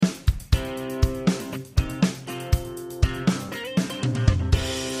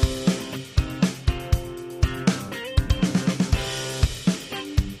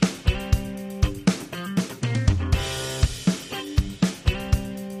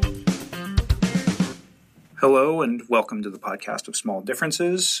Hello and welcome to the podcast of Small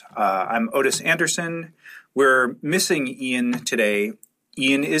Differences. I'm Otis Anderson. We're missing Ian today.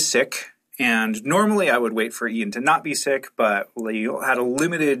 Ian is sick, and normally I would wait for Ian to not be sick, but we had a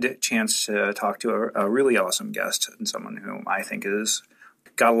limited chance to talk to a really awesome guest and someone whom I think has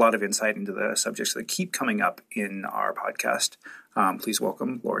got a lot of insight into the subjects that keep coming up in our podcast. Please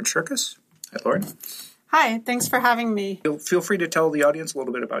welcome Lauren Cherkas. Hi, Lauren. Hi, thanks for having me. Feel free to tell the audience a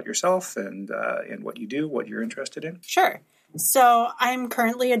little bit about yourself and what you do, what you're interested in. Sure. So I'm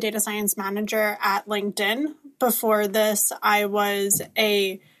currently a data science manager at LinkedIn. Before this, I was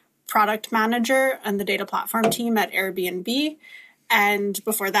a product manager on the data platform team at Airbnb. And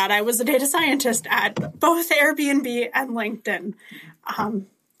before that, I was a data scientist at both Airbnb and LinkedIn.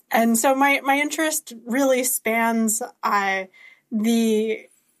 And so my interest really spans the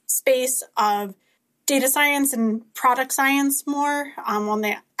space of data science and product science more on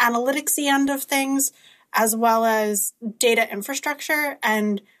the analytics-y end of things, as well as data infrastructure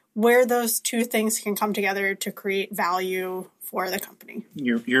and where those two things can come together to create value for the company.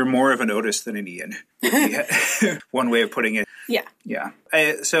 You're more of an Otis than an Ian. One way of putting it. Yeah. Yeah.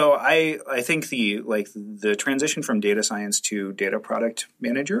 So I think the transition from data science to data product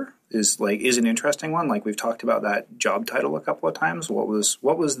manager is an interesting one. Like, we've talked about that job title a couple of times. What was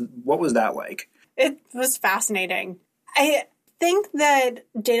that like? It was fascinating. I think that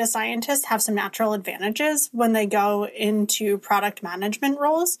data scientists have some natural advantages when they go into product management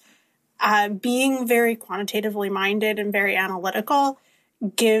roles. Being very quantitatively minded and very analytical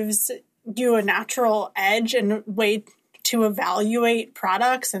gives you a natural edge and a way to evaluate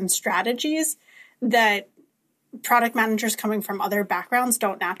products and strategies that product managers coming from other backgrounds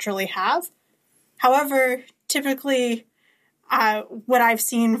don't naturally have. However, typically, what I've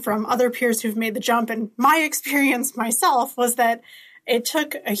seen from other peers who've made the jump, and my experience myself, was that it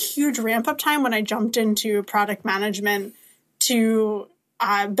took a huge ramp-up time when I jumped into product management to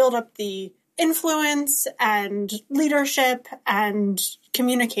build up the influence and leadership and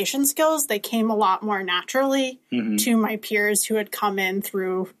communication skills. They came a lot more naturally to my peers who had come in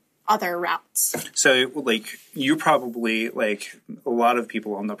through other routes. So, you probably, a lot of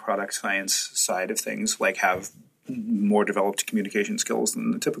people on the product science side of things, have more developed communication skills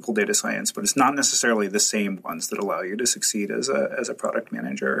than the typical data science, but it's not necessarily the same ones that allow you to succeed as a product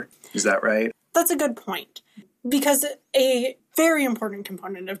manager. Is that right? That's a good point. Because a very important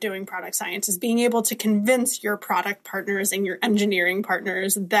component of doing product science is being able to convince your product partners and your engineering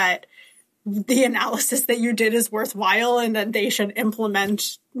partners that the analysis that you did is worthwhile and that they should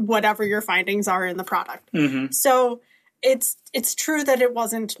implement whatever your findings are in the product. Mm-hmm. So it's true that it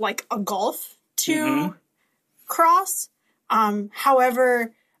wasn't like a gulf to cross.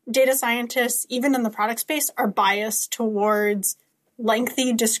 However, data scientists, even in the product space, are biased towards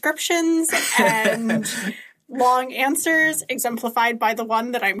lengthy descriptions and long answers, exemplified by the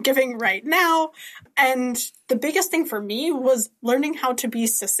one that I'm giving right now. And the biggest thing for me was learning how to be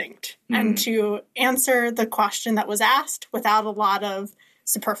succinct and to answer the question that was asked without a lot of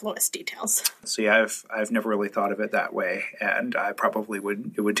superfluous details. See, I've never really thought of it that way, and I probably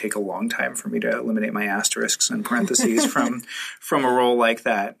it would take a long time for me to eliminate my asterisks and parentheses from a role like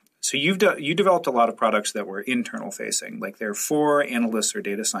that. So you developed a lot of products that were internal facing, like they're for analysts or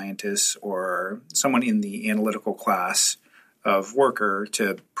data scientists or someone in the analytical class of worker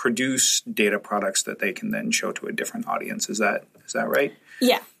to produce data products that they can then show to a different audience. Is that right?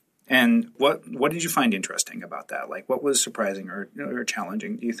 Yeah. And what did you find interesting about that? Like, what was surprising or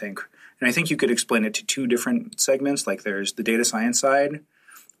challenging, do you think? And I think you could explain it to two different segments. Like, there's the data science side,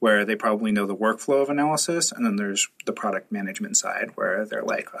 where they probably know the workflow of analysis, and then there's the product management side, where they're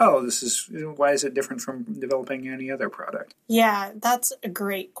like, oh, this is, why is it different from developing any other product? Yeah, that's a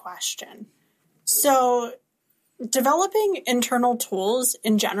great question. So developing internal tools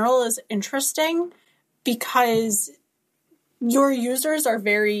in general is interesting because your users are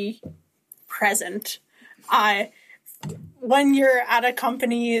very present. When you're at a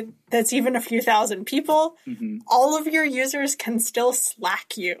company that's even a few thousand people, all of your users can still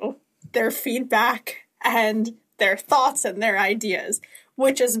Slack you their feedback and their thoughts and their ideas,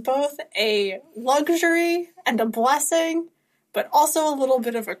 which is both a luxury and a blessing, but also a little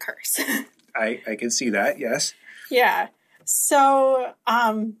bit of a curse. I can see that, yes. Yeah. So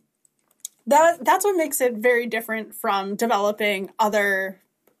that's what makes it very different from developing other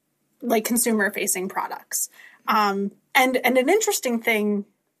consumer-facing products. And an interesting thing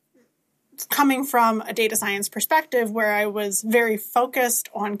coming from a data science perspective where I was very focused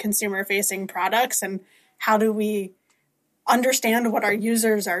on consumer-facing products and how do we understand what our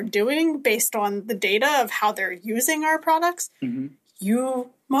users are doing based on the data of how they're using our products, you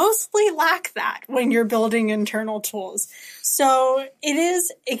mostly lack that when you're building internal tools. So it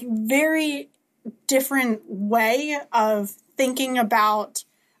is a very different way of thinking about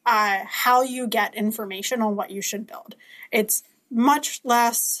how you get information on what you should build. It's much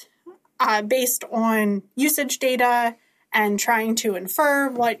less based on usage data and trying to infer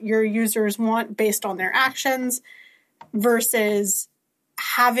what your users want based on their actions versus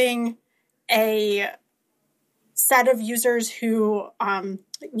having a set of users who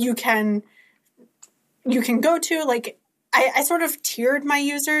you can go to. Like I sort of tiered my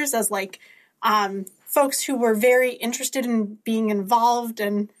users as like folks who were very interested in being involved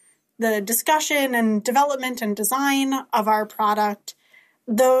in the discussion and development and design of our product,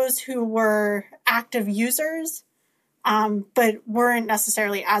 those who were active users but weren't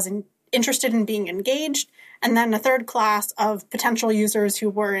necessarily as interested in being engaged, and then a third class of potential users who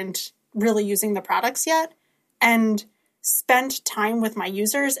weren't really using the products yet, and spent time with my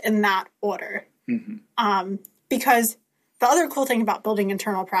users in that order. Mm-hmm. Because the other cool thing about building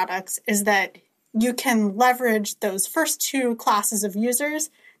internal products is that you can leverage those first two classes of users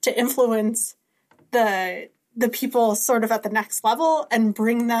to influence the people sort of at the next level and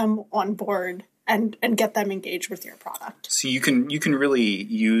bring them on board and get them engaged with your product. So you can really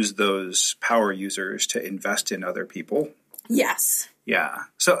use those power users to invest in other people. Yes. Yeah.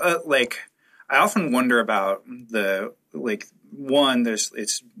 So I often wonder about it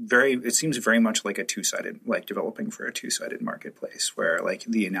seems very much like a two-sided, like developing for a two-sided marketplace where like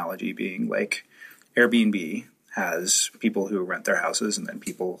the analogy being like Airbnb has people who rent their houses and then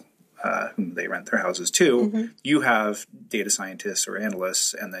people whom they rent their houses to. Mm-hmm. You have data scientists or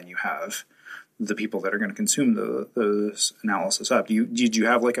analysts, and then you have the people that are going to consume those analysis up. Did you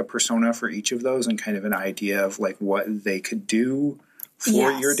have like a persona for each of those and kind of an idea of like what they could do for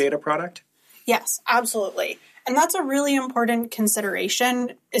your data product? Yes, absolutely. And that's a really important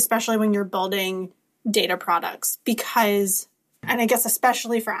consideration, especially when you're building data products because, and I guess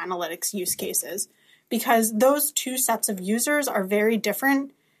especially for analytics use cases, because those two sets of users are very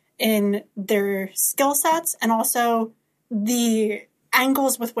different in their skill sets and also the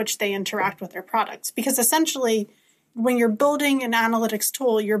angles with which they interact with their products. Because essentially, when you're building an analytics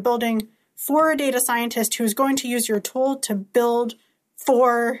tool, you're building for a data scientist who's going to use your tool to build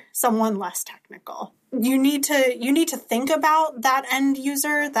for someone less technical. You need to think about that end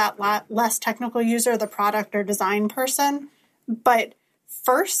user, that less technical user, the product or design person. But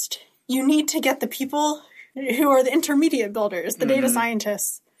first, you need to get the people who are the intermediate builders, the data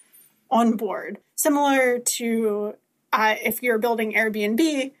scientists, on board. Similar to if you're building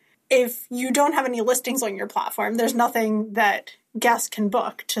Airbnb, if you don't have any listings on your platform, there's nothing that guests can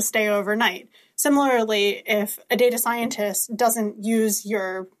book to stay overnight. Similarly, if a data scientist doesn't use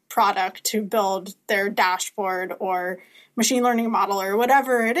your product to build their dashboard or machine learning model or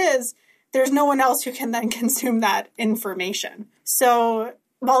whatever it is, there's no one else who can then consume that information. So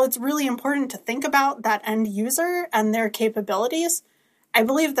while it's really important to think about that end user and their capabilities, I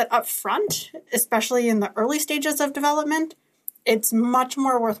believe that up front, especially in the early stages of development, it's much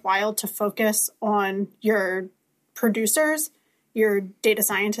more worthwhile to focus on your producers, your data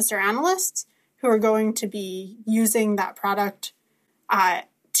scientists or analysts who are going to be using that product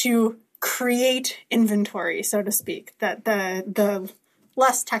to create inventory, so to speak, that the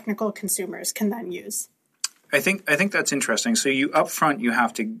less technical consumers can then use. I think that's interesting. So you upfront, you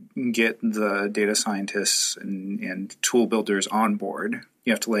have to get the data scientists and tool builders on board.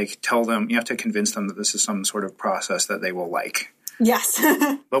 You have to tell them, you have to convince them that this is some sort of process that they will like. Yes.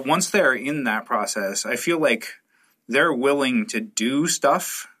 But once they're in that process, I feel like they're willing to do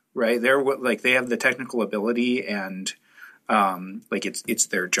stuff, right? They have the technical ability and it's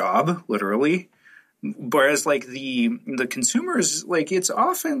their job, literally. Whereas the consumers, it's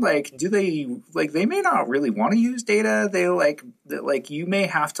often they may not really want to use data. They you may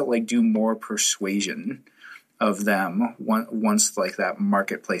have to do more persuasion of them once that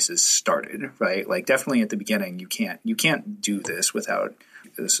marketplace is started, right? Definitely at the beginning, you can't do this without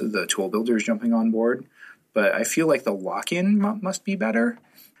the tool builders jumping on board. But I feel like the lock-in must be better.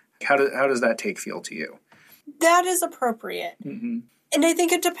 How does that feel to you? That is appropriate. Mm-hmm. And I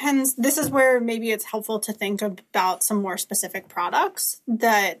think it depends. This is where maybe it's helpful to think about some more specific products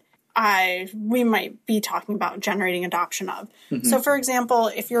that we might be talking about generating adoption of. Mm-hmm. So, for example,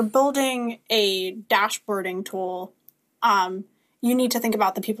 if you're building a dashboarding tool, you need to think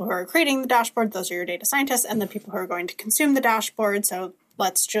about the people who are creating the dashboard. Those are your data scientists, and the people who are going to consume the dashboard. So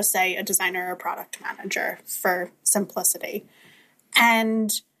let's just say a designer or product manager for simplicity. And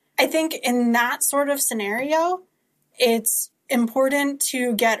I think in that sort of scenario, it's important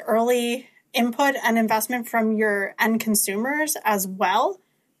to get early input and investment from your end consumers as well,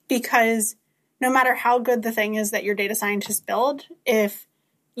 because no matter how good the thing is that your data scientists build, if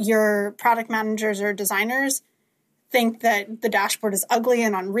your product managers or designers think that the dashboard is ugly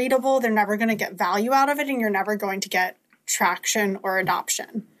and unreadable, they're never going to get value out of it, and you're never going to get traction or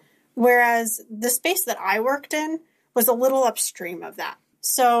adoption. Whereas the space that I worked in was a little upstream of that.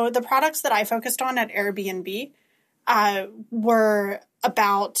 So the products that I focused on at Airbnb were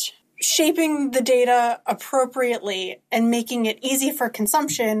about shaping the data appropriately and making it easy for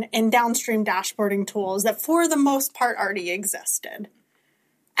consumption in downstream dashboarding tools that for the most part already existed.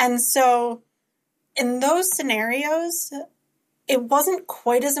 And so in those scenarios, it wasn't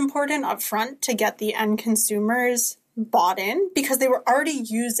quite as important up front to get the end consumers bought in because they were already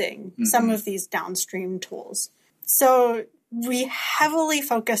using some of these downstream tools. So we heavily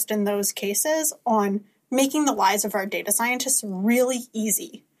focused in those cases on making the lives of our data scientists really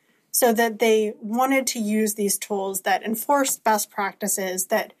easy so that they wanted to use these tools that enforced best practices,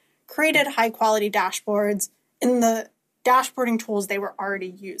 that created high-quality dashboards in the dashboarding tools they were already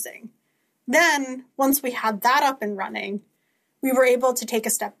using. Then, once we had that up and running, we were able to take a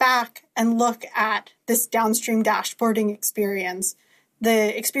step back and look at this downstream dashboarding experience,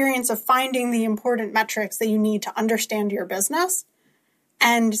 the experience of finding the important metrics that you need to understand your business,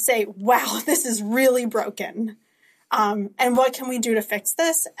 and say, wow, this is really broken. And what can we do to fix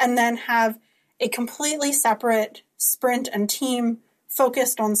this? And then have a completely separate sprint and team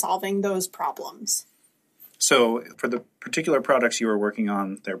focused on solving those problems. So for the particular products you were working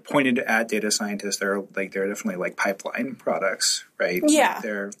on, they're pointed at data scientists. They're definitely like pipeline products, right? Yeah.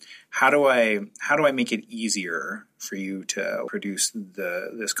 How do I make it easier for you to produce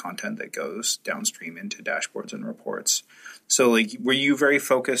this content that goes downstream into dashboards and reports? So like, were you very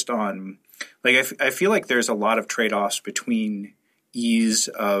focused on, like, I feel like there's a lot of trade-offs between ease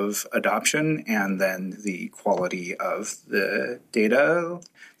of adoption and then the quality of the data.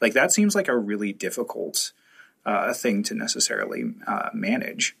 Like that seems like a really difficult thing to necessarily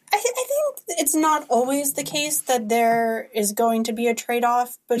manage. I think it's not always the case that there is going to be a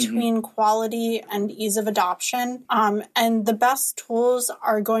trade-off between quality and ease of adoption. And the best tools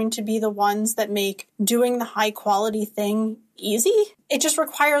are going to be the ones that make doing the high-quality thing easy. It just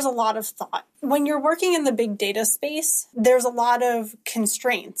requires a lot of thought. When you're working in the big data space, there's a lot of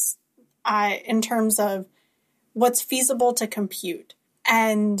constraints in terms of what's feasible to compute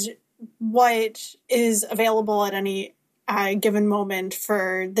and what is available at any given moment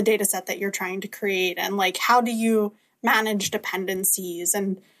for the data set that you're trying to create, and like how do you manage dependencies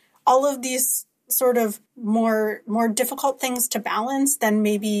and all of these sort of more difficult things to balance than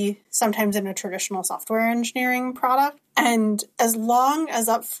maybe sometimes in a traditional software engineering product. And as long as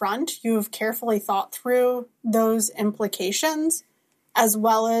up front you've carefully thought through those implications, as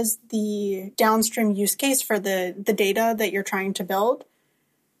well as the downstream use case for the data that you're trying to build,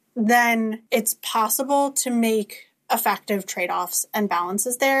 then it's possible to make effective trade-offs and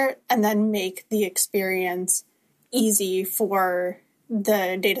balances there and then make the experience easy for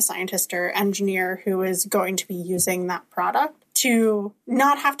the data scientist or engineer who is going to be using that product to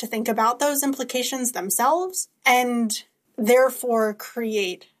not have to think about those implications themselves and therefore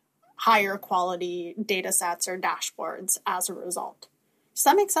create higher quality data sets or dashboards as a result. Does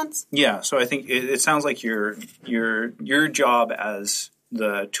that make sense? Yeah. So I think it sounds like your job as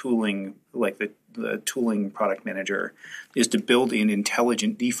the tooling, like the tooling product manager, is to build in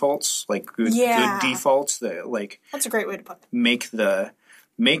intelligent defaults, like good defaults that like that's a great way to put it.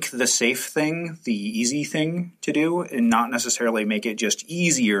 Make the safe thing the easy thing to do, and not necessarily make it just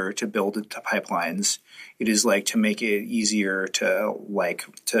easier to build it to pipelines. It is like to make it easier to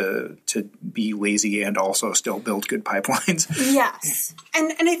be lazy and also still build good pipelines. Yes,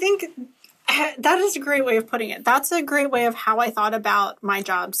 and I think that is a great way of putting it. That's a great way of how I thought about my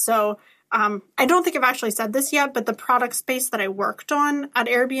job. So I don't think I've actually said this yet, but the product space that I worked on at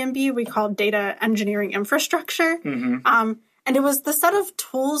Airbnb, we called data engineering infrastructure. And it was the set of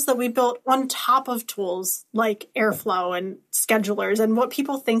tools that we built on top of tools like Airflow and schedulers and what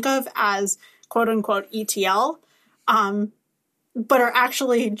people think of as quote unquote ETL, but are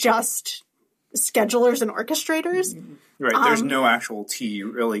actually just schedulers and orchestrators. Right. There's no actual T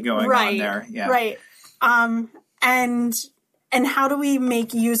really going on there. Yeah. Right. And how do we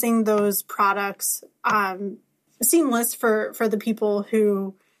make using those products seamless for the people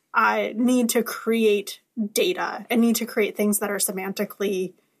who need to create data and need to create things that are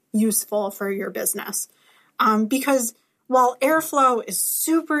semantically useful for your business? Because while Airflow is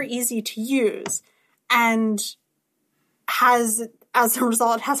super easy to use and has, as a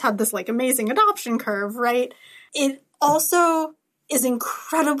result, has had this like amazing adoption curve, right? It also is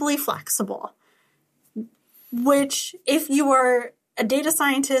incredibly flexible, which if you are a data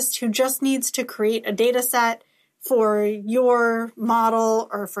scientist who just needs to create a data set for your model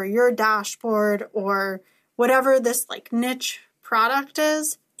or for your dashboard or whatever this like niche product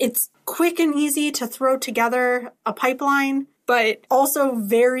is. It's quick and easy to throw together a pipeline, but also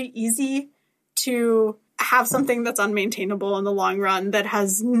very easy to have something that's unmaintainable in the long run, that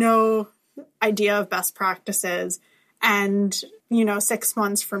has no idea of best practices. And, 6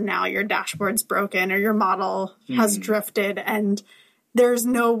 months from now, your dashboard's broken or your model has drifted, and there's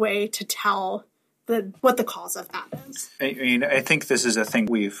no way to tell what the cause of that is. I think this is a thing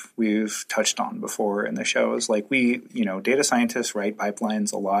we've touched on before in the show. Is like data scientists write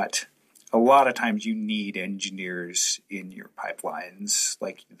pipelines a lot. A lot of times you need engineers in your pipelines.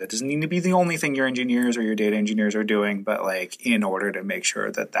 Like, that doesn't need to be the only thing your engineers or your data engineers are doing, but like in order to make sure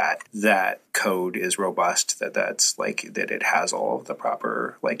that code is robust, that it has all of the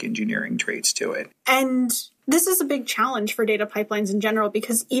proper like engineering traits to it. And this is a big challenge for data pipelines in general,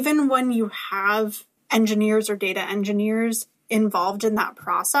 because even when you have engineers or data engineers involved in that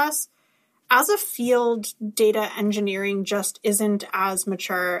process, as a field, data engineering just isn't as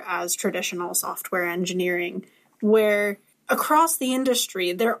mature as traditional software engineering, where across the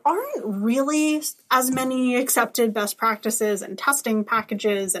industry, there aren't really as many accepted best practices and testing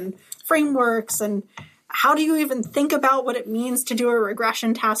packages and frameworks. And how do you even think about what it means to do a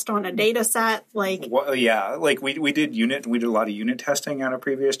regression test on a data set? We did a lot of unit testing at a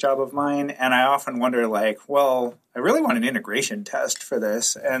previous job of mine. And I often wonder, I really want an integration test for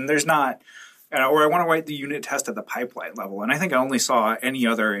this. And there's not, or I want to write the unit test at the pipeline level. And I think I only saw any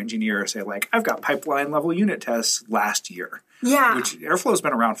other engineer say, I've got pipeline level unit tests last year. Yeah. Which Airflow's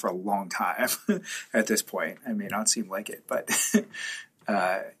been around for a long time at this point. It may not seem like it, but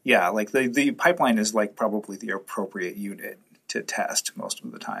the pipeline is probably the appropriate unit to test most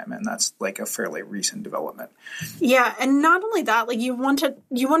of the time, and that's a fairly recent development. Yeah, and not only that, you want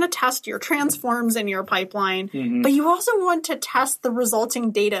to test your transforms in your pipeline, but you also want to test the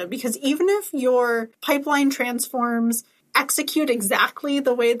resulting data, because even if your pipeline transforms execute exactly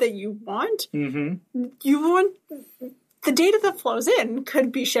the way that you want, you want the data that flows in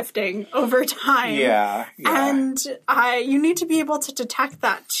could be shifting over time. Yeah. And you need to be able to detect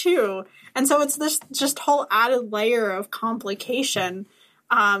that too. And so it's this just whole added layer of complication.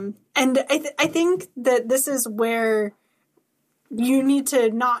 And I think that this is where you need to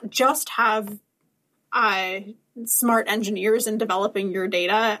not just have smart engineers in developing your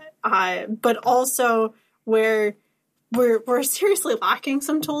data, but also where we're seriously lacking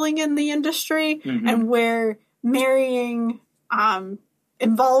some tooling in the industry, and where marrying,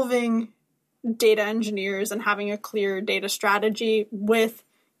 involving data engineers and having a clear data strategy with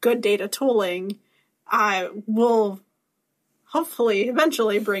good data tooling will hopefully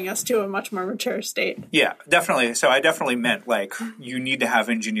eventually bring us to a much more mature state. Yeah, definitely. So I definitely meant you need to have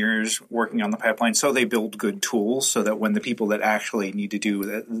engineers working on the pipeline so they build good tools, so that when the people that actually need to do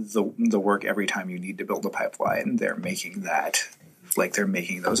the work every time you need to build a pipeline, they're making that, they're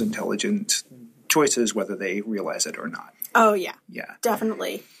making those intelligent choices, whether they realize it or not. Oh, yeah. Yeah.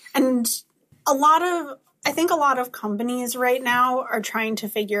 Definitely. And I think a lot of companies right now are trying to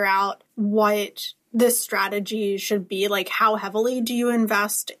figure out what this strategy should be. How heavily do you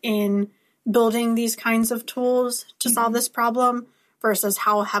invest in building these kinds of tools to solve this problem versus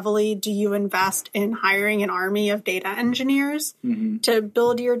how heavily do you invest in hiring an army of data engineers to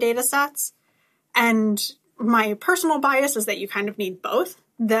build your data sets? And my personal bias is that you kind of need both.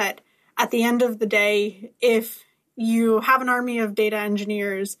 That at the end of the day, if you have an army of data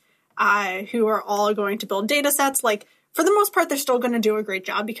engineers who are all going to build data sets, for the most part, they're still going to do a great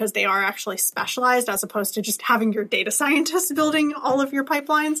job because they are actually specialized, as opposed to just having your data scientists building all of your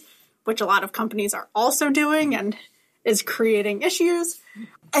pipelines, which a lot of companies are also doing and is creating issues.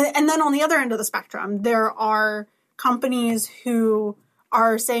 And then on the other end of the spectrum, there are companies who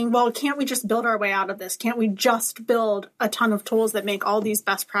are saying, well, can't we just build our way out of this? Can't we just build a ton of tools that make all these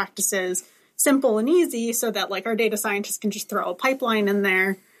best practices simple and easy so that our data scientists can just throw a pipeline in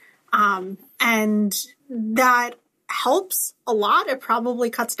there? And that helps a lot. It probably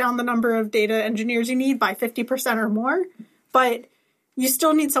cuts down the number of data engineers you need by 50% or more, but you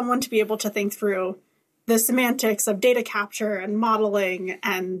still need someone to be able to think through the semantics of data capture and modeling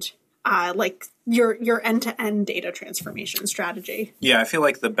and your end-to-end data transformation strategy. Yeah, I feel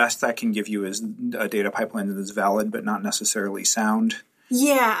like the best that can give you is a data pipeline that is valid but not necessarily sound.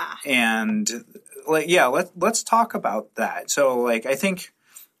 Yeah. And let's talk about that. So I think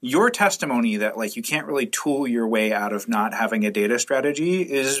your testimony that you can't really tool your way out of not having a data strategy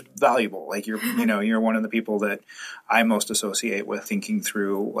is valuable. You're one of the people that I most associate with thinking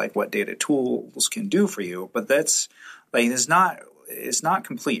through what data tools can do for you. But that's it's is not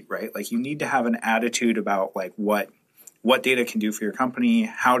complete, right? Like you need to have an attitude about like what data can do for your company.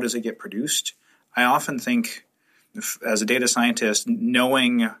 How does it get produced? I often think as a data scientist,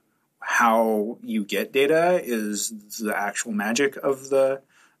 knowing how you get data is the actual magic of the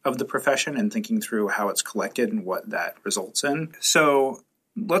profession, and thinking through how it's collected and what that results in. So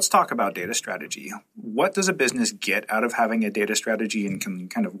let's talk about data strategy. What does a business get out of having a data strategy, and can you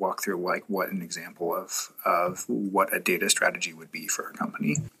kind of walk through like what an example of what a data strategy would be for a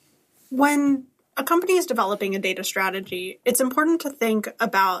company? When a company is developing a data strategy, it's important to think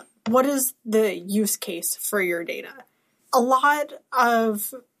about what is the use case for your data. A lot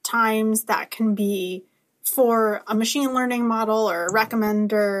of times that can be for a machine learning model or a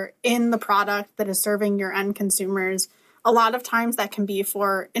recommender in the product that is serving your end consumers. A lot of times that can be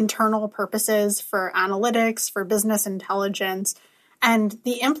for internal purposes, for analytics, for business intelligence, and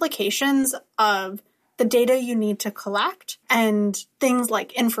the implications of the data you need to collect and things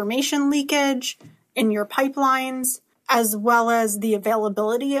like information leakage in your pipelines, as well as the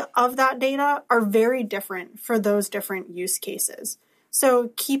availability of that data, are very different for those different use cases.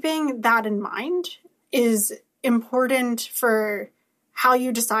 So keeping that in mind is important for how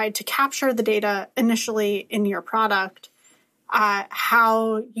you decide to capture the data initially in your product,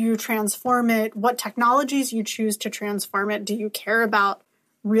 how you transform it, what technologies you choose to transform it. Do you care about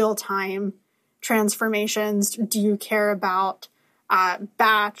real-time transformations? Do you care about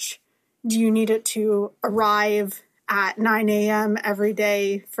batch? Do you need it to arrive at 9 a.m. every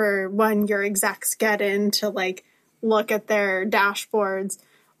day for when your execs get in to like look at their dashboards?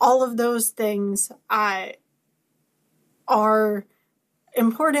 All of those things are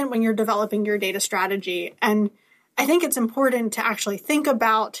important when you're developing your data strategy. And I think it's important to actually think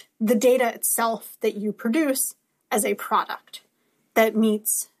about the data itself that you produce as a product that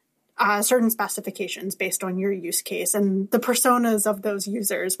meets certain specifications based on your use case and the personas of those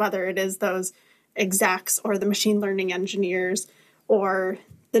users, whether it is those execs or the machine learning engineers or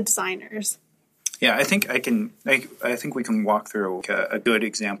the designers. Yeah, I think we can walk through a good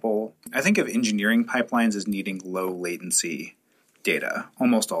example. I think of engineering pipelines as needing low latency data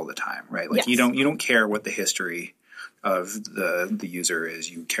almost all the time, right? Like Yes. you don't care what the history of the user is.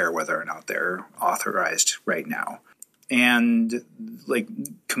 You care whether or not they're authorized right now. And like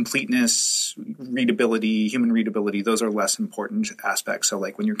completeness, readability, human readability, those are less important aspects. So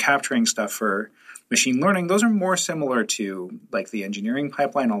like when you're capturing stuff for machine learning, those are more similar to like the engineering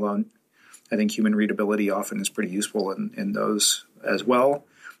pipeline, although I think human readability often is pretty useful in those as well.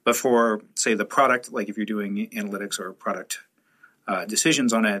 But for, say, the product, like if you're doing analytics or product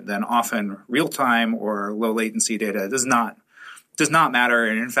decisions on it, then often real-time or low latency data does not matter.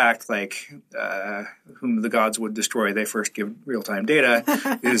 And in fact, like whom the gods would destroy, they first give real-time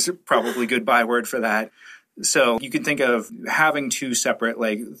data is probably good byword for that. So you can think of having two separate,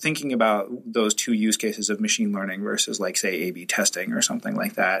 like thinking about those two use cases of machine learning versus like, say, A/B testing or something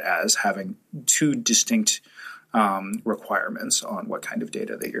like that as having two distinct requirements on what kind of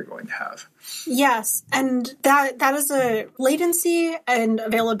data that you're going to have. Yes, and that is a latency and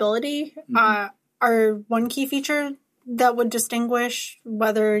availability are one key feature that would distinguish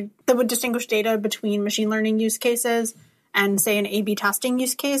data between machine learning use cases and, say, an A/B testing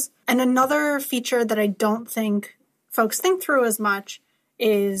use case. And another feature that I don't think folks think through as much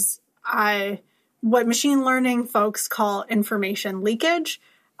is what machine learning folks call information leakage,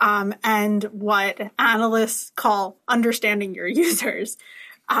 and what analysts call understanding your users.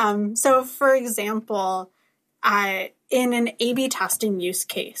 So, for example, in an A/B testing use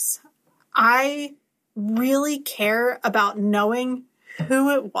case, I really care about knowing who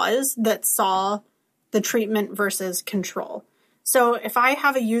it was that saw the treatment versus control. So if I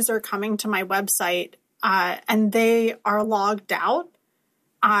have a user coming to my website and they are logged out,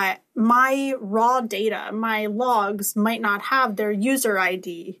 my raw data, my logs might not have their user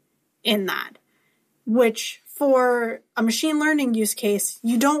ID in that, which for a machine learning use case,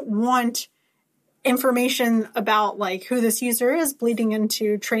 you don't want information about like who this user is bleeding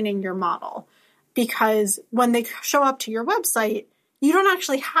into training your model. Because when they show up to your website, you don't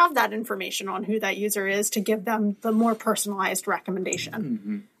actually have that information on who that user is to give them the more personalized recommendation.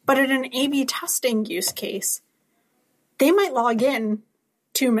 Mm-hmm. But in an A/B testing use case, they might log in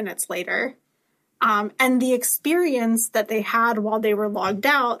 2 minutes later, and the experience that they had while they were logged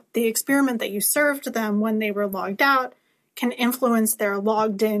out, the experiment that you served them when they were logged out, can influence their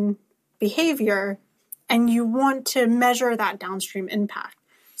logged in behavior, and you want to measure that downstream impact.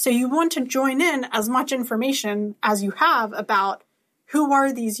 So you want to join in as much information as you have about who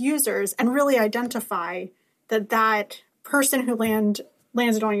are these users and really identify that person who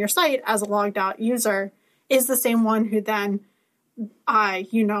landed on your site as a logged out user is the same one who then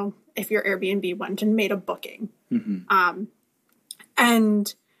if your Airbnb went and made a booking.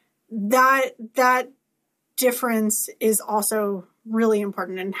 And that difference is also really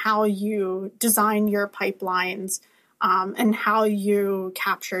important in how you design your pipelines and how you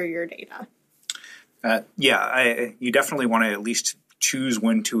capture your data. You definitely want to at least choose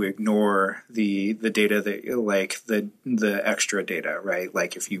when to ignore the data that, like the extra data, right?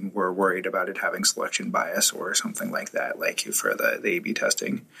 Like if you were worried about it having selection bias or something like that, like for the A/B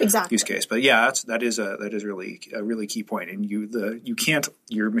testing use case. But yeah, that is really a really key point. And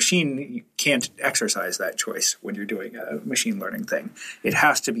your machine can't exercise that choice when you're doing a machine learning thing. It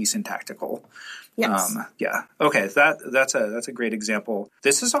has to be syntactical. Yes. Okay. That's a great example.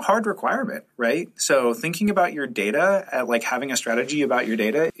 This is a hard requirement, right? So thinking about your data, like having a strategy about your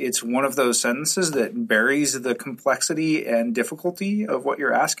data, it's one of those sentences that buries the complexity and difficulty of what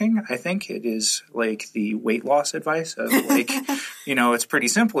you're asking. I think it is like the weight loss advice of like, it's pretty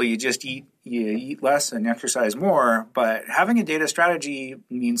simple. You just eat less and exercise more. But having a data strategy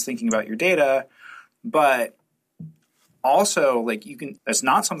means thinking about your data, but also, like that's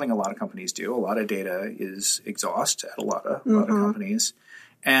not something a lot of companies do. A lot of data is exhaust at a lot of companies.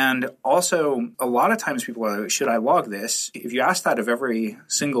 And also, a lot of times people are like, should I log this? If you ask that of every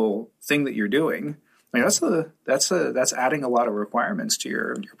single thing that you're doing, like that's adding a lot of requirements to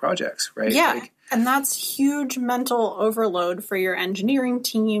your projects, right? Yeah. And that's huge mental overload for your engineering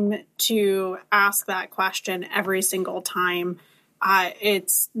team to ask that question every single time.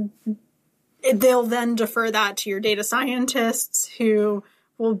 They'll then defer that to your data scientists who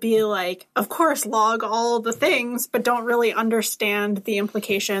will be like, of course, log all the things, but don't really understand the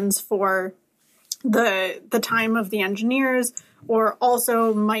implications for the time of the engineers, or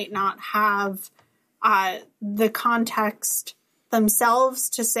also might not have the context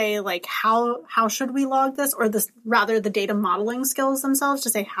themselves to say, like, how should we log this? Or the data modeling skills themselves to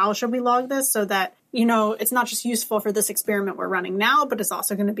say, how should we log this so that it's not just useful for this experiment we're running now, but it's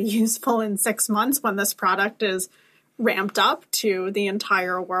also going to be useful in 6 months when this product is ramped up to the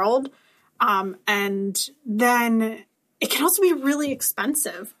entire world. And then it can also be really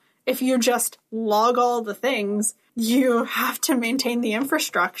expensive. If you just log all the things, you have to maintain the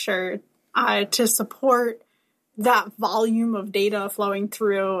infrastructure to support that volume of data flowing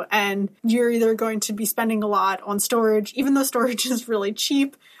through. And you're either going to be spending a lot on storage, even though storage is really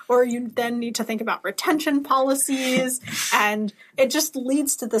cheap, or you then need to think about retention policies. And it just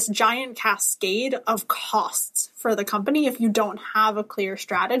leads to this giant cascade of costs for the company if you don't have a clear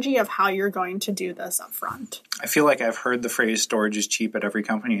strategy of how you're going to do this up front. I feel like I've heard the phrase storage is cheap at every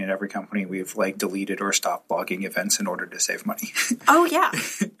company, and at every company we've like deleted or stopped logging events in order to save money. Oh, yeah,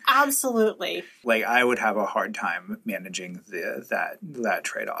 absolutely. Like I would have a hard time managing that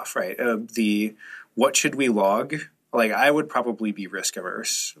trade-off, right? What should we log? Like I would probably be risk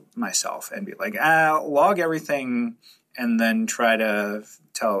averse myself and be like, log everything and then try to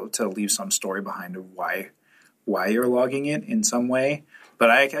leave some story behind of why you're logging it in some way. But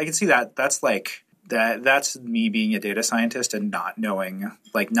I can see that that's like that's me being a data scientist and not knowing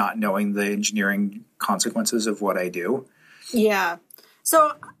the engineering consequences of what I do. Yeah.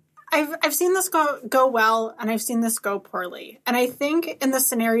 So I've seen this go well, and I've seen this go poorly. And I think in the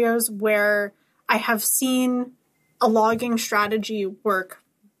scenarios where I have seen a logging strategy work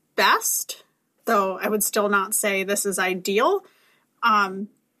best, though I would still not say this is ideal,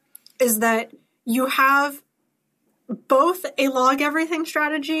 is that you have both a log everything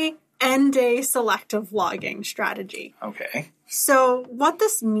strategy and a selective logging strategy. Okay. So what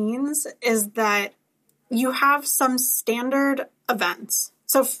this means is that you have some standard events.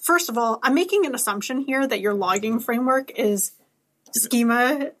 So first of all, I'm making an assumption here that your logging framework is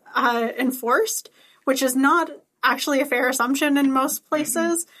schema enforced, which is not actually a fair assumption in most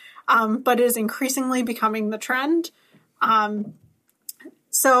places, but is increasingly becoming the trend.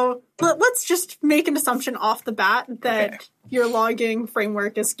 So let's just make an assumption off the bat that your logging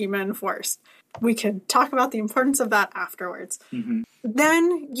framework is schema enforced. We could talk about the importance of that afterwards. Mm-hmm.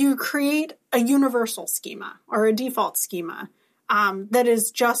 Then you create a universal schema or a default schema that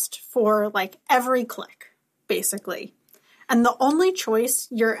is just for like every click, basically. And the only choice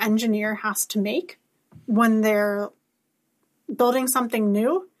your engineer has to make when they're building something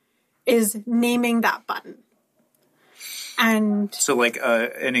new is naming that button. And so like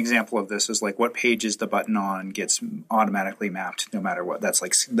an example of this is like what page is the button on gets automatically mapped no matter what. That's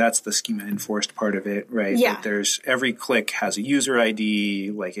the schema enforced part of it, right? Yeah. Like there's every click has a user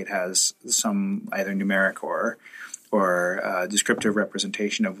ID, like it has some either numeric or descriptive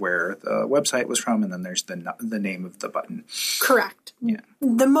representation of where the website was from, and then there's the name of the button. Correct. Yeah.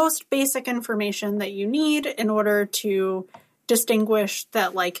 The most basic information that you need in order to distinguish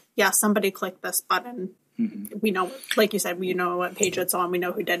that, like, yeah, somebody clicked this button. We know, like you said, we know what page it's on. We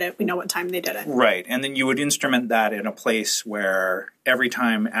know who did it. We know what time they did it. Right. And then you would instrument that in a place where every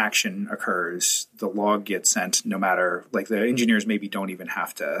time action occurs, the log gets sent no matter, like the engineers maybe don't even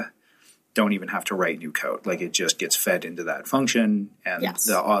have to write new code. Like it just gets fed into that function and Yes.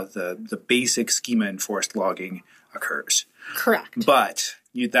 the basic schema enforced logging occurs. Correct. But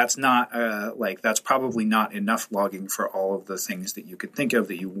that's not that's probably not enough logging for all of the things that you could think of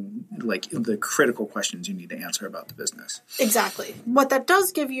that you like the critical questions you need to answer about the business. Exactly. What that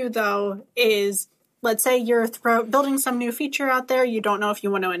does give you, though, is let's say you're building some new feature out there. You don't know if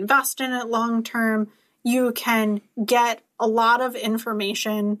you want to invest in it long term. You can get a lot of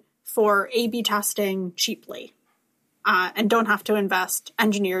information for A/B testing cheaply. And don't have to invest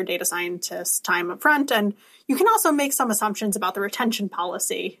engineer, data scientist time up front. And you can also make some assumptions about the retention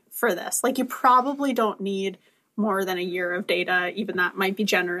policy for this. Like you probably don't need more than a year of data. Even that might be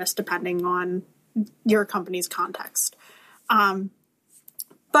generous depending on your company's context.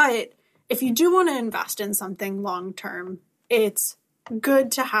 But if you do want to invest in something long term, it's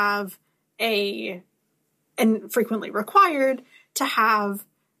good to have and frequently required to have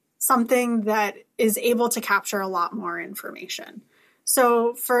something that is able to capture a lot more information.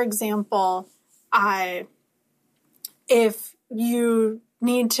 So, for example, if you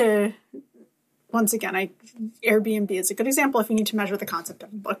need to, once again, Airbnb is a good example. If you need to measure the concept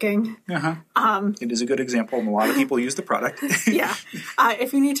of booking. It is a good example, and a lot of people use the product. Yeah.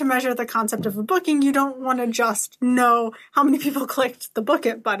 If you need to measure the concept of a booking, you don't want to just know how many people clicked the book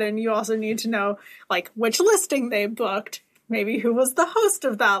it button. You also need to know, like, which listing they booked. Maybe who was the host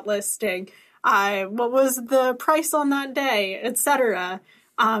of that listing, what was the price on that day, etc.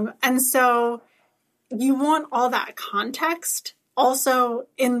 And so you want all that context also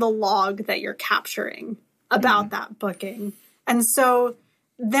in the log that you're capturing about that booking. And so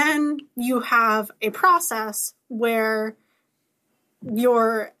then you have a process where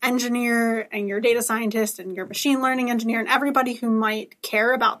your engineer and your data scientist and your machine learning engineer and everybody who might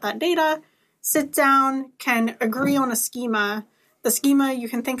care about that data sit down, can agree on a schema. The schema you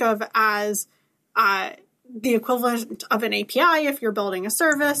can think of as the equivalent of an API if you're building a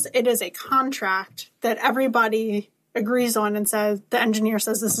service. It is a contract that everybody agrees on and says, the engineer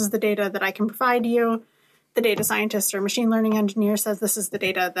says, this is the data that I can provide you. The data scientist or machine learning engineer says, this is the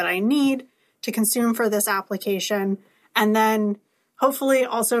data that I need to consume for this application. And then hopefully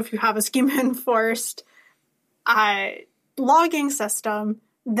also if you have a schema enforced logging system,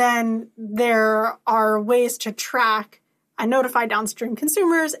 then there are ways to track and notify downstream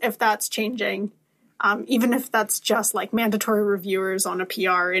consumers if that's changing, even if that's just like mandatory reviewers on a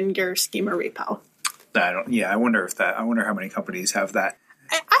PR in your schema repo. I wonder how many companies have that.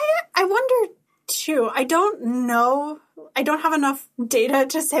 I wonder too. I don't know. I don't have enough data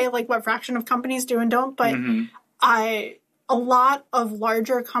to say like what fraction of companies do and don't, but a lot of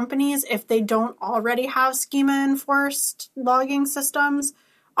larger companies, if they don't already have schema enforced logging systems,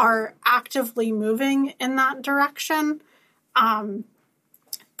 are actively moving in that direction,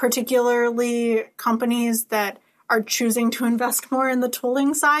 particularly companies that are choosing to invest more in the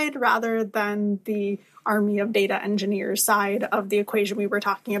tooling side rather than the army of data engineers side of the equation we were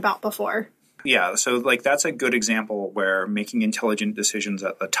talking about before. Yeah, so like that's a good example where making intelligent decisions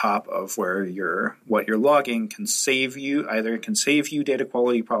at the top of what you're logging can save you data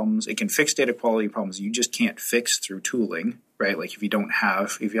quality problems. It can fix data quality problems you just can't fix through tooling, right? Like if you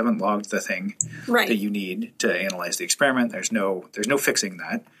haven't logged the thing that you need to analyze the experiment, there's no fixing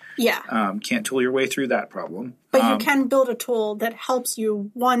that. Yeah. Can't tool your way through that problem. But you can build a tool that helps you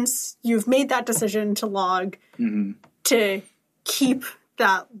once you've made that decision to log to keep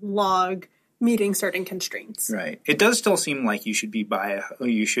that log meeting certain constraints. Right. It does still seem like you should be biased.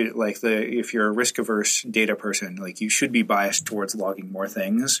 If you're a risk-averse data person, like you should be biased towards logging more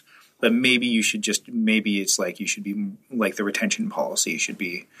things. But maybe you should be like the retention policy should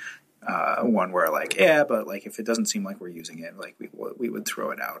be one where like, yeah, but like if it doesn't seem like we're using it, like we would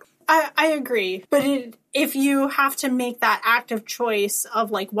throw it out. I agree. But if you have to make that active choice of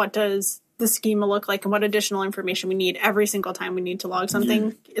like what does the schema look like and what additional information we need every single time we need to log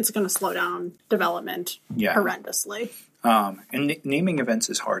something, it's going to slow down development horrendously. And naming events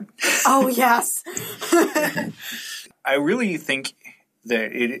is hard. Oh, yes. I really think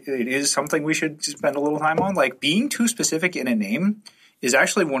that it is something we should spend a little time on. Like being too specific in a name is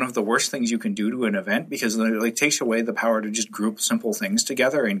actually one of the worst things you can do to an event because it takes away the power to just group simple things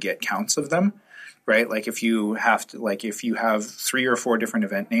together and get counts of them. Right? Like if you have 3 or 4 different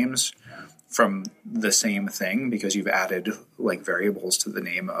event names from the same thing because you've added like variables to the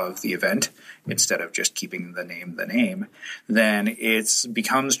name of the event instead of just keeping the name, then it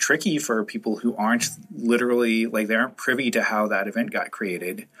becomes tricky for people who aren't literally, like, they aren't privy to how that event got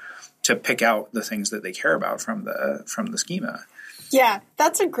created to pick out the things that they care about from the schema. Yeah,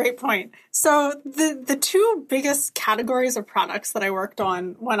 that's a great point. So the two biggest categories of products that I worked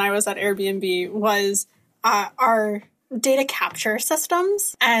on when I was at Airbnb was our data capture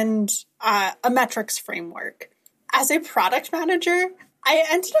systems and a metrics framework. As a product manager, I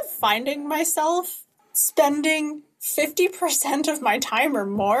ended up finding myself spending 50% of my time or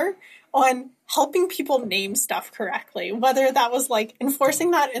more on helping people name stuff correctly, whether that was like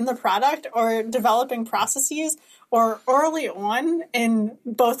enforcing that in the product or developing processes, or early on in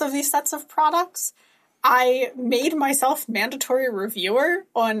both of these sets of products, I made myself mandatory reviewer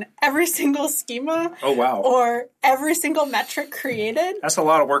on every single schema. Oh, wow. Or every single metric created. That's a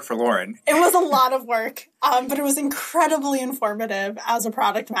lot of work for Lauren. It was a lot of work, but it was incredibly informative as a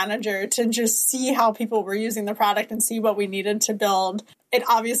product manager to just see how people were using the product and see what we needed to build. It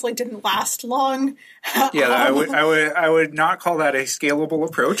obviously didn't last long. Yeah, I would not call that a scalable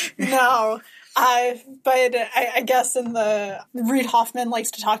approach. No. But I guess Reid Hoffman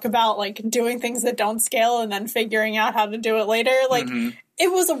likes to talk about like doing things that don't scale and then figuring out how to do it later. Like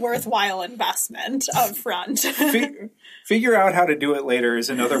it was a worthwhile investment up front. Figure out how to do it later is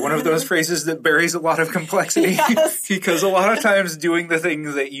another one of those phrases that buries a lot of complexity. Yes. Because a lot of times doing the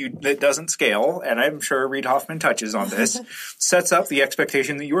things that doesn't scale, and I'm sure Reid Hoffman touches on this, sets up the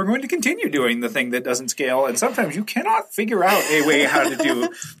expectation that you are going to continue doing the thing that doesn't scale, and sometimes you cannot figure out a way how to do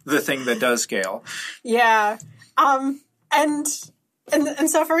the thing that does scale. Yeah. And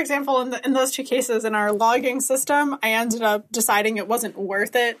so, for example, in those two cases, in our logging system, I ended up deciding it wasn't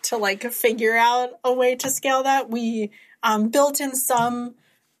worth it to like figure out a way to scale that. We built in some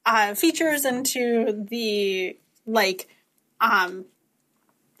features into the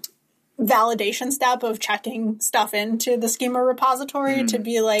validation step of checking stuff into the schema repository to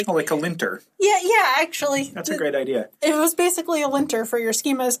be like... Oh, like a linter. Yeah, actually. That's a great idea. It was basically a linter for your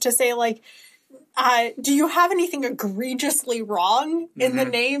schemas to say like, do you have anything egregiously wrong in the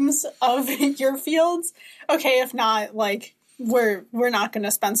names of your fields? Okay, if not, like, we're not going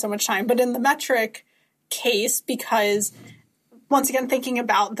to spend so much time. But in the metric case, because, once again, thinking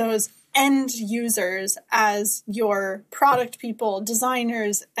about those end users as your product people,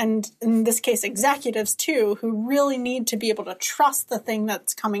 designers, and in this case, executives too, who really need to be able to trust the thing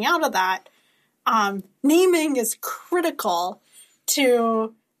that's coming out of that, naming is critical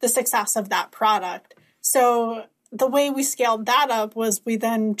to the success of that product. So the way we scaled that up was we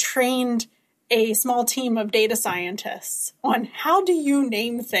then trained a small team of data scientists on how do you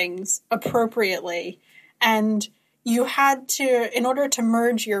name things appropriately. And you had to, in order to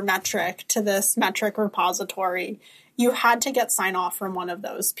merge your metric to this metric repository, you had to get sign off from one of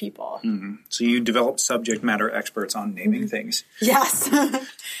those people. Mm-hmm. So you developed subject matter experts on naming things. Yes.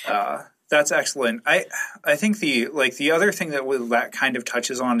 That's excellent. I think the other thing that kind of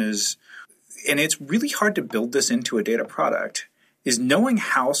touches on is, and it's really hard to build this into a data product, is knowing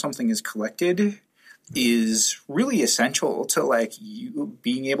how something is collected is really essential to like you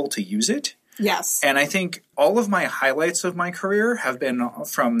being able to use it. Yes. And I think all of my highlights of my career have been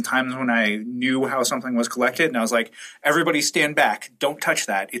from times when I knew how something was collected and I was like, everybody stand back. Don't touch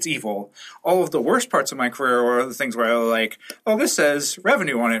that. It's evil. All of the worst parts of my career were the things where I was like, oh, this says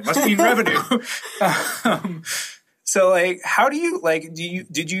revenue on it. Must mean revenue. So like, how do you, like,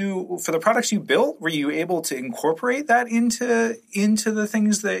 did you, for the products you built, were you able to incorporate that into the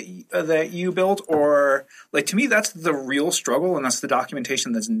things that you built? Or like, to me, that's the real struggle. And that's the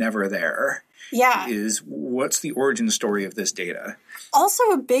documentation that's never there. Yeah. Is what's the origin story of this data? Also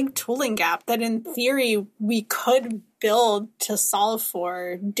a big tooling gap that in theory we could build to solve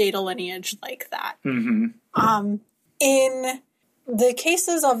for data lineage like that. Mm-hmm. In the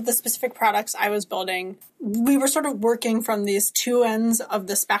cases of the specific products I was building, we were sort of working from these two ends of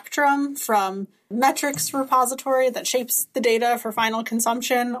the spectrum, from metrics repository that shapes the data for final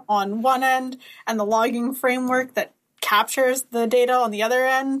consumption on one end, and the logging framework that captures the data on the other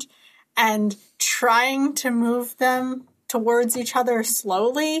end, and trying to move them towards each other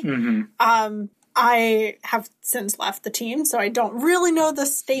slowly. Mm-hmm. I have since left the team, so I don't really know the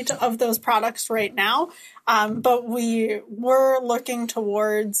state of those products right now. But we were looking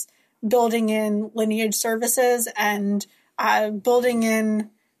towards building in lineage services and building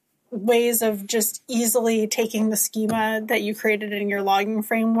in ways of just easily taking the schema that you created in your logging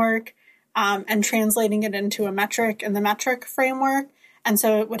framework and translating it into a metric in the metric framework, And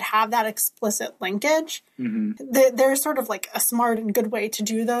so it would have that explicit linkage. There's sort of like a smart and good way to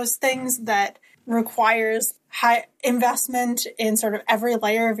do those things that requires high investment in sort of every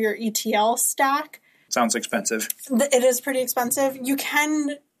layer of your ETL stack. Sounds expensive. It is pretty expensive. You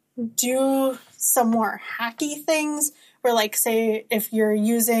can do some more hacky things where, like, say, if you're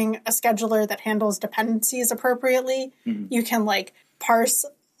using a scheduler that handles dependencies appropriately, you can, like, parse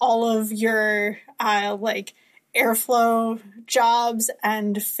all of your, like, Airflow jobs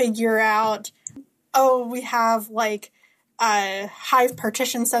and figure out, oh, we have, like, a Hive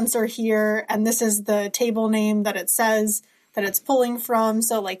partition sensor here, and this is the table name that it says that it's pulling from.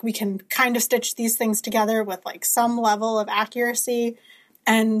 So, like, we can kind of stitch these things together with, like, some level of accuracy.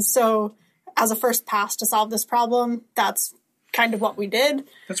 And so, as a first pass to solve this problem, that's kind of what we did.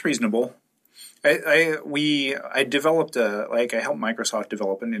 That's reasonable. I developed I helped Microsoft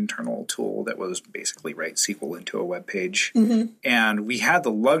develop an internal tool that was basically write SQL into a web page. And we had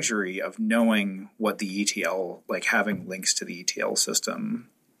the luxury of knowing what the ETL, like having links to the ETL system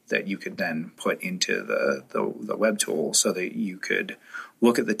that you could then put into the web tool so that you could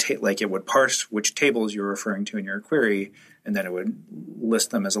look at like it would parse which tables you're referring to in your query, and then it would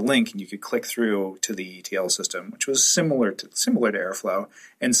list them as a link, and you could click through to the ETL system, which was similar to Airflow,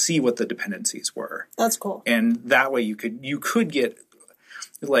 and see what the dependencies were. That's cool. And that way you could get,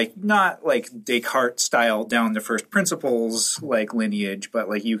 like, not like Descartes style down to first principles like lineage, but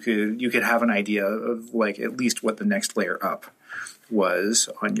like you could have an idea of, like, at least what the next layer up was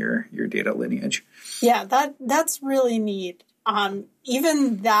on your data lineage. Yeah, that's really neat.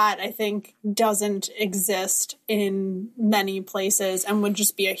 Even that, I think, doesn't exist in many places and would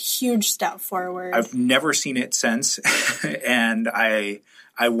just be a huge step forward. I've never seen it since, and I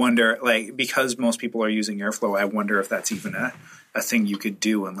wonder, like, because most people are using Airflow, I wonder if that's even a thing you could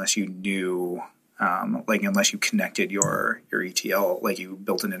do unless you knew, unless you connected your ETL, like you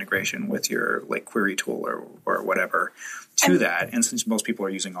built an integration with your, like, query tool or whatever to that. And since most people are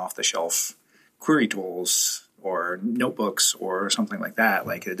using off-the-shelf query tools or notebooks or something like that,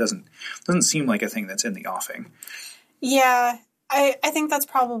 like, it doesn't seem like a thing that's in the offing. Yeah, I think that's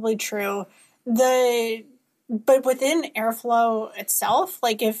probably true. But within Airflow itself,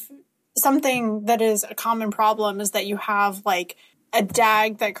 like, if something that is a common problem is that you have, like, a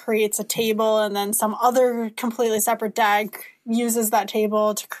DAG that creates a table and then some other completely separate DAG uses that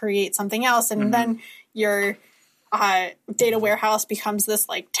table to create something else, and then your data warehouse becomes this,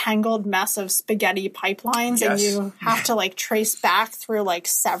 like, tangled mess of spaghetti pipelines, and you have to, like, trace back through, like,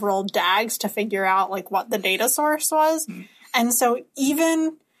 several DAGs to figure out, like, what the data source was. And so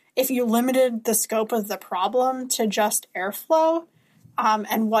even if you limited the scope of the problem to just Airflow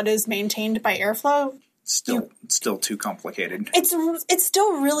and what is maintained by Airflow, still too complicated. It's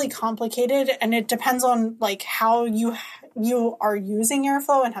still really complicated, and it depends on, like, how you are using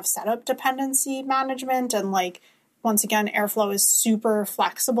Airflow and have set up dependency management. And, like, once again, Airflow is super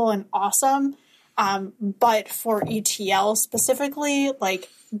flexible and awesome. But for ETL specifically, like,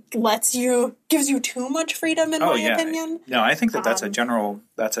 gives you too much freedom, in my opinion. No, I think that's a general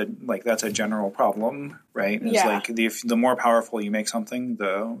problem, right? It's like the more powerful you make something,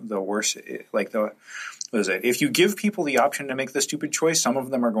 the worse if you give people the option to make the stupid choice, some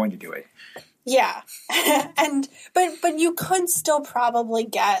of them are going to do it. Yeah. but you could still probably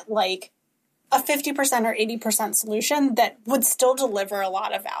get, like, a 50% or 80% solution that would still deliver a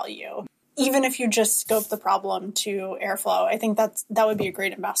lot of value, even if you just scope the problem to Airflow. I think that would be a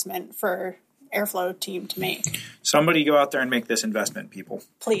great investment for Airflow team to make. Somebody go out there and make this investment, people.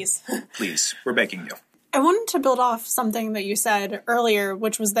 Please. Please. We're begging you. I wanted to build off something that you said earlier,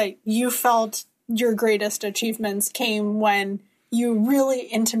 which was that you felt your greatest achievements came when you really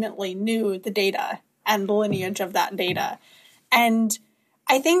intimately knew the data and the lineage of that data. And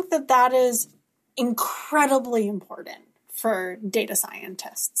I think that is incredibly important for data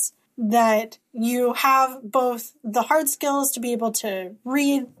scientists, that you have both the hard skills to be able to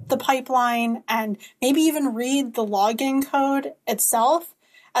read the pipeline and maybe even read the logging code itself,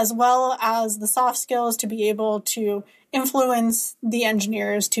 as well as the soft skills to be able to influence the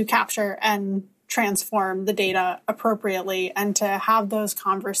engineers to capture and transform the data appropriately and to have those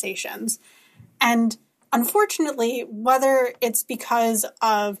conversations. And unfortunately, whether it's because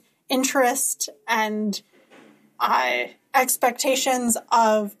of interest and expectations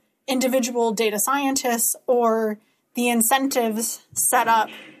of individual data scientists or the incentives set up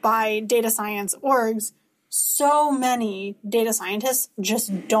by data science orgs, so many data scientists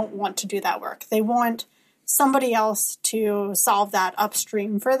just don't want to do that work. They want somebody else to solve that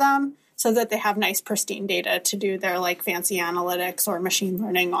upstream for them so that they have nice, pristine data to do their, like, fancy analytics or machine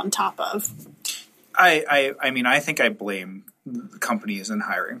learning on top of. I mean, I think I blame companies and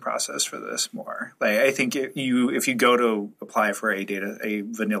hiring process for this more. Like, I think if you go to apply for a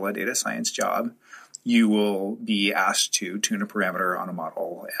vanilla data science job, you will be asked to tune a parameter on a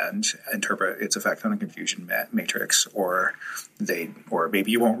model and interpret its effect on a confusion matrix, or maybe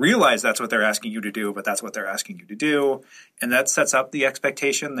you won't realize that's what they're asking you to do, but that's what they're asking you to do. And that sets up the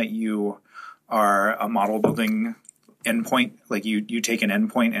expectation that you are a model building endpoint, like you take an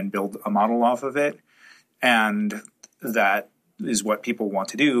endpoint and build a model off of it. And that is what people want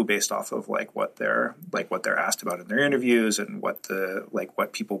to do based off of what they're asked about in their interviews, and what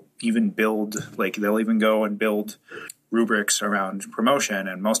people even build. Like, they'll even go and build rubrics around promotion,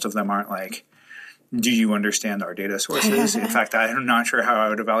 and most of them aren't like, do you understand our data sources? In fact, I'm not sure how I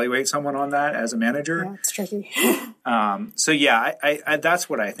would evaluate someone on that as a manager. Yeah, it's tricky. So yeah, I that's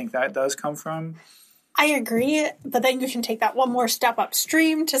what I think that does come from. I agree, but then you can take that one more step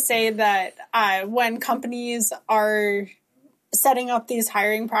upstream to say that when companies are setting up these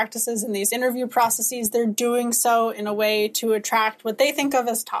hiring practices and these interview processes, they're doing so in a way to attract what they think of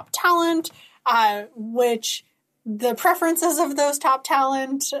as top talent, which the preferences of those top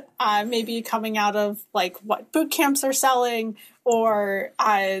talent may be coming out of what boot camps are selling, or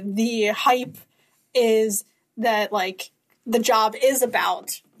the hype is that the job is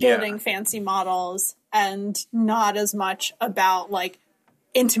about building fancy models and not as much about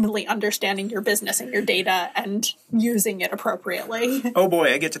intimately understanding your business and your data and using it appropriately. Oh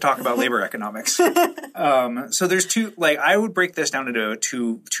boy, I get to talk about labor economics. So there's two, I would break this down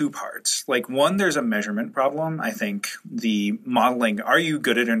into two parts. One, there's a measurement problem. I think the modeling, are you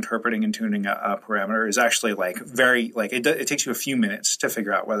good at interpreting and tuning a parameter, is actually very, it takes you a few minutes to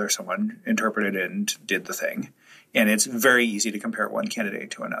figure out whether someone interpreted and did the thing. And it's very easy to compare one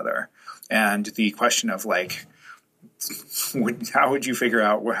candidate to another. And the question of how would you figure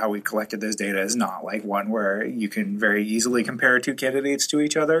out how we collected this data is not one where you can very easily compare two candidates to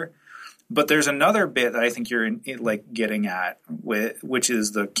each other. But there's another bit that I think you're getting at, which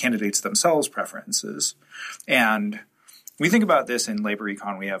is the candidates themselves' preferences. And we think about this in labor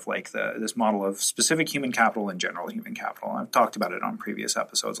econ. We have this model of specific human capital and general human capital. I've talked about it on previous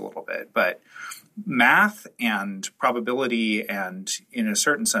episodes a little bit, but math and probability and, in a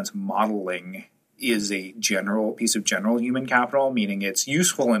certain sense, modeling is a general piece of general human capital, meaning it's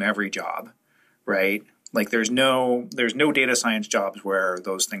useful in every job, right? There's no data science jobs where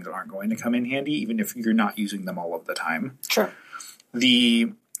those things aren't going to come in handy, even if you're not using them all of the time. Sure.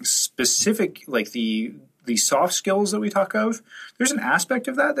 The specific, the soft skills that we talk of, there's an aspect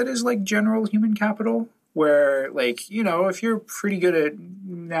of that is general human capital, where if you're pretty good at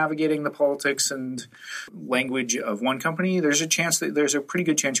navigating the politics and language of one company, there's a pretty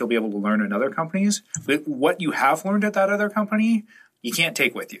good chance you'll be able to learn in other companies. But what you have learned at that other company, you can't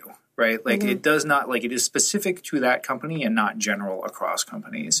take with you, right? It does not, it is specific to that company and not general across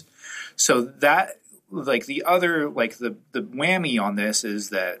companies. So that, the other, the whammy on this is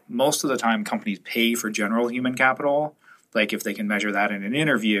that most of the time companies pay for general human capital, if they can measure that in an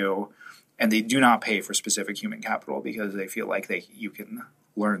interview, and they do not pay for specific human capital because they feel you can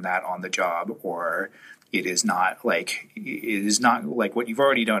learn that on the job, or it is not what you've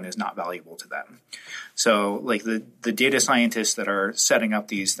already done is not valuable to them. So the data scientists that are setting up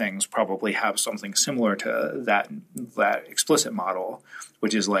these things probably have something similar to that explicit model,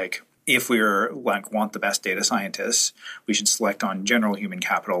 which is if we're want the best data scientists, we should select on general human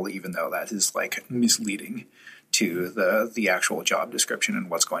capital, even though that is misleading to the actual job description and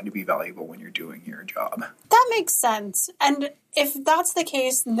what's going to be valuable when you're doing your job. That makes sense. And if that's the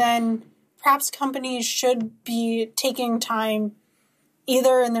case, then perhaps companies should be taking time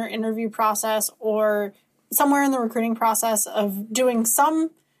either in their interview process or somewhere in the recruiting process of doing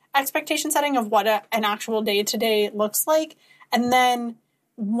some expectation setting of what an actual day-to-day looks like. And then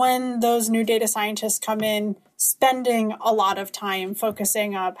when those new data scientists come in, spending a lot of time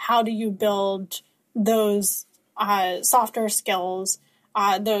focusing up how do you build those softer skills,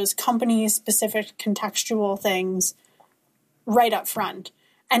 those company-specific contextual things right up front.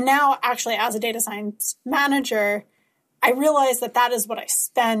 And now, actually, as a data science manager, I realize that is what I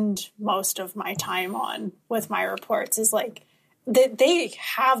spend most of my time on with my reports, is they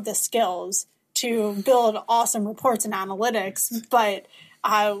have the skills to build awesome reports and analytics, but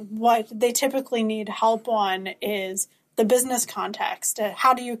what they typically need help on is the business context.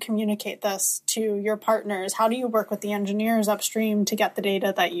 How do you communicate this to your partners? How do you work with the engineers upstream to get the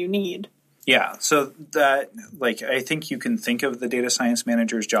data that you need? Yeah, so that, I think you can think of the data science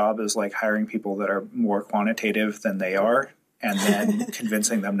manager's job as hiring people that are more quantitative than they are, and then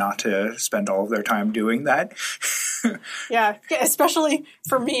convincing them not to spend all of their time doing that. Yeah, especially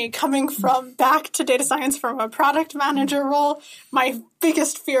for me, coming back to data science from a product manager role, my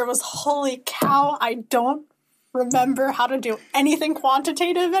biggest fear was, holy cow, I don't remember how to do anything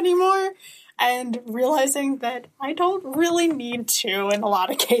quantitative anymore. And realizing that I don't really need to in a lot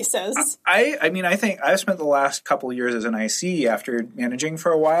of cases. I mean, I think I've spent the last couple of years as an IC after managing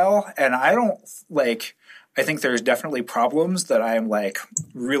for a while, and I think there's definitely problems that I'm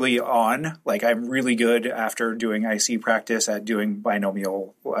really on. I'm really good after doing IC practice at doing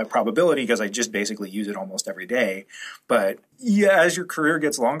binomial probability because I just basically use it almost every day. But yeah, as your career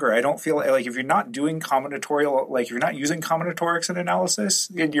gets longer, I don't feel like if you're not doing combinatorial, if you're not using combinatorics in analysis,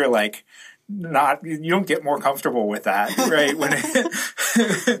 you're you don't get more comfortable with that, right?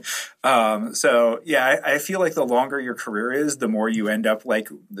 So yeah, I feel like the longer your career is, the more you end up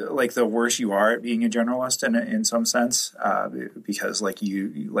the worse you are at being a generalist in some sense, because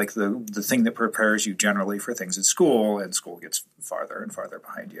the thing that prepares you generally for things in school, and school gets farther and farther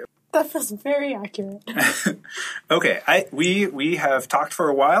behind you. That feels very accurate. Okay, we have talked for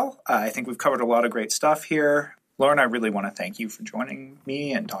a while. I think we've covered a lot of great stuff here. Lauren, I really want to thank you for joining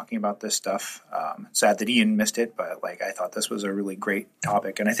me and talking about this stuff. Sad that Ian missed it, but I thought this was a really great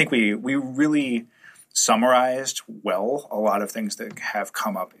topic. And I think we really summarized well a lot of things that have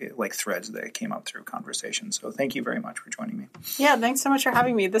come up, threads that came up through conversation. So thank you very much for joining me. Yeah, thanks so much for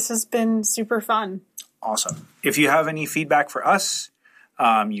having me. This has been super fun. Awesome. If you have any feedback for us,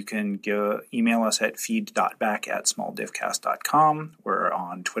 you can email us at feed.back@smalldivcast.com. We're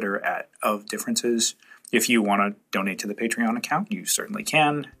on Twitter @ofdifferences. If you want to donate to the Patreon account, you certainly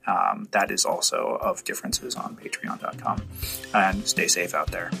can. That is also Of Differences on patreon.com. And stay safe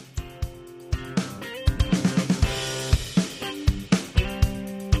out there.